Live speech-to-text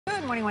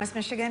Good morning, West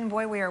Michigan.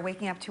 Boy, we are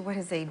waking up to what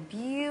is a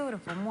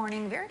beautiful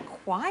morning. Very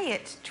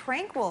quiet,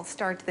 tranquil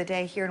start to the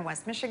day here in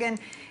West Michigan,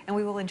 and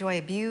we will enjoy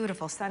a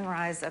beautiful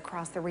sunrise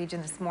across the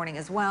region this morning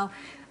as well.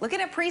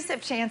 Looking at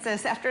precip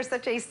chances after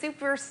such a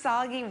super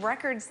soggy,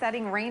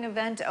 record-setting rain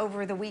event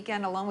over the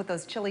weekend, along with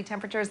those chilly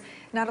temperatures.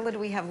 Not only do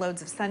we have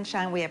loads of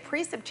sunshine, we have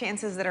precip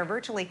chances that are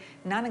virtually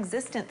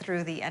non-existent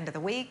through the end of the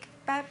week.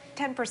 About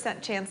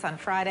 10% chance on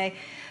Friday.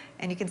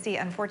 And you can see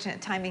unfortunate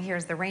timing here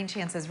as the rain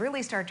chances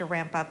really start to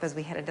ramp up as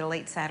we head into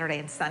late Saturday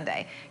and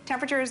Sunday.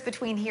 Temperatures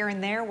between here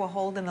and there will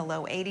hold in the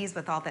low 80s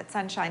with all that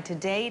sunshine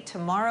today,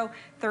 tomorrow,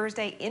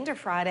 Thursday into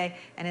Friday.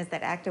 And as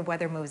that active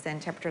weather moves in,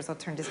 temperatures will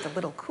turn just a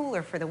little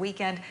cooler for the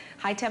weekend.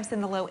 High temps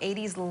in the low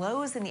 80s,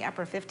 lows in the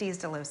upper 50s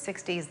to low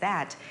 60s.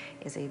 That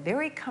is a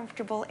very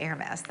comfortable air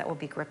mass that will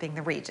be gripping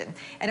the region.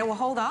 And it will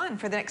hold on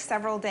for the next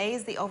several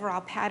days. The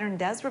overall pattern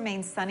does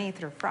remain sunny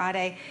through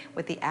Friday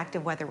with the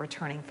active weather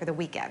returning for the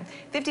weekend.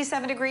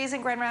 57 degrees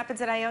in Grand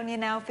Rapids at Ionia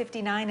now,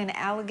 59 in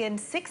Allegan,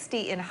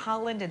 60 in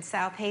Holland and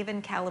South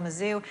Haven,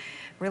 Kalamazoo.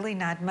 Really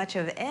not much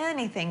of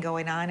anything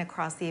going on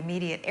across the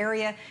immediate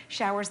area.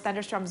 Showers,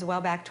 thunderstorms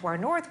well back to our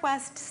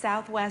northwest,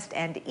 southwest,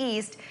 and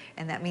east.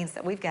 And that means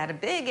that we've got a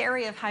big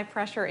area of high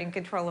pressure in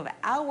control of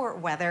our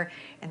weather,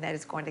 and that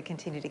is going to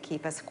continue to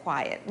keep us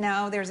quiet.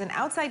 Now, there's an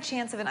outside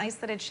chance of an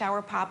isolated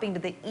shower popping to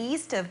the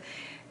east of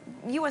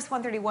US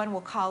 131,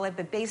 we'll call it,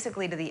 but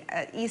basically to the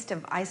east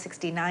of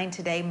I-69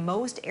 today.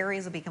 Most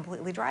areas will be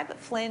completely dry, but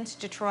Flint,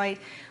 Detroit,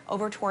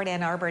 over toward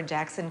Ann Arbor and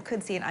Jackson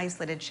could see an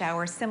isolated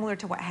shower similar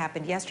to what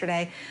happened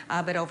yesterday.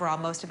 But overall,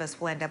 most of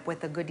us will end up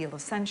with a good deal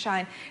of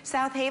sunshine.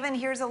 South Haven,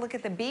 here's a look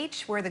at the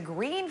beach where the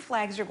green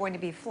flags are going to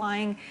be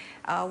flying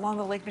along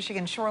the Lake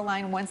Michigan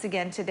shoreline once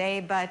again today.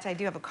 But I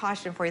do have a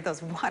caution for you.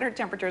 Those water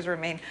temperatures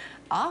remain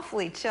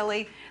awfully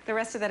chilly. The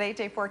rest of that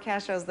 8-day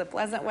forecast shows the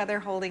pleasant weather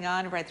holding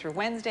on right through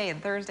Wednesday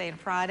and Thursday and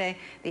Friday.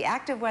 The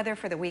active weather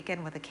for the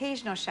weekend with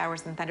occasional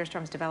showers and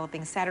thunderstorms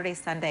developing Saturday,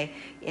 Sunday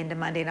into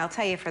Monday. And I'll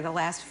tell you, for the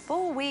last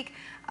full week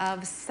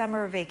of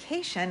summer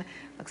vacation,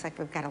 looks like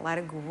we've got a lot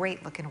of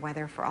great looking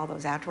weather for all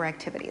those outdoor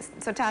activities.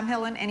 So Tom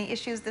Hillen, any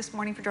issues this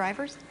morning for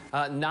drivers?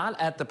 Not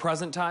at the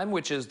present time,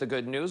 which is the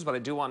good news, but I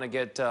do want to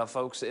get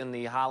folks in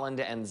the Holland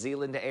and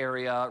Zeeland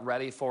area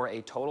ready for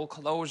a total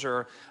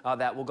closure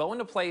that will go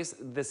into place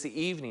this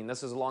evening.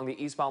 This is along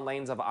the eastbound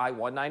lanes of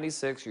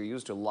I-196. You're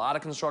used to a lot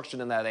of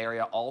construction in that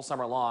area all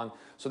summer long,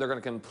 so they're going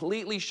to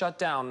completely shut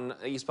down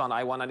eastbound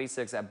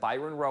I-196 at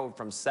Byron Road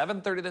from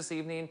 7:30 this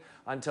evening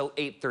until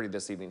 8:30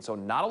 this evening. So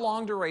not a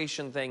long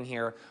duration thing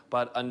here,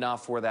 but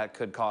enough where that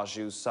could cause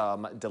you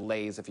some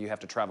delays if you have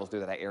to travel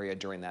through that area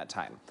during that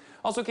time.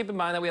 Also keep in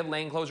mind that we have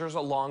lane closures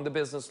along the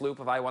business loop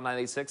of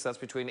I-196. That's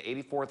between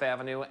 84th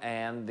Avenue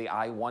and the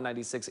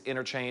I-196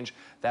 interchange.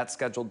 That's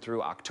scheduled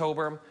through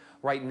October.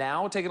 Right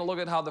now, taking a look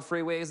at how the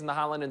freeways in the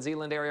Holland and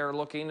Zeeland area are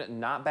looking,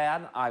 not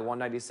bad.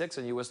 I-196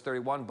 and US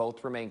 31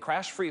 both remain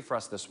crash-free for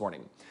us this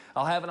morning.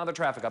 I'll have another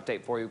traffic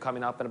update for you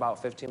coming up in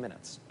about 15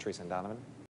 minutes. Teresa and Donovan.